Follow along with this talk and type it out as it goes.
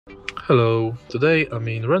Hello, today I'm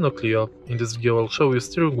in Renault Clio. In this video I'll show you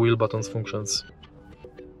steering wheel buttons functions.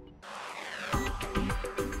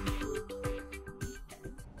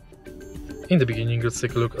 In the beginning, let's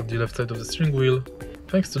take a look at the left side of the steering wheel.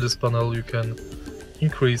 Thanks to this panel you can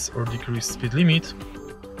increase or decrease speed limit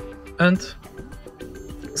and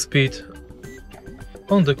speed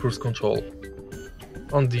on the cruise control.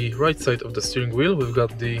 On the right side of the steering wheel we've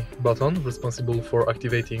got the button responsible for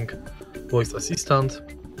activating voice assistant.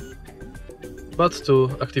 But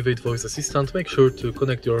to activate voice assistant, make sure to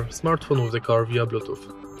connect your smartphone with the car via Bluetooth.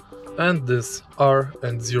 And this R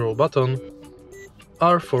and 0 button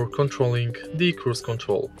are for controlling the cruise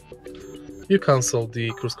control. You cancel the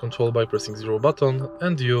cruise control by pressing 0 button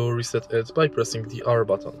and you reset it by pressing the R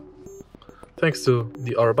button. Thanks to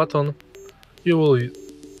the R button, you will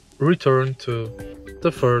return to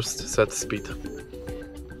the first set speed.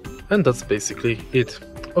 And that's basically it.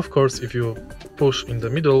 Of course, if you push in the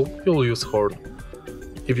middle, you'll use horn.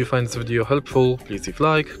 If you find this video helpful, please leave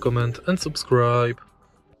like, comment and subscribe.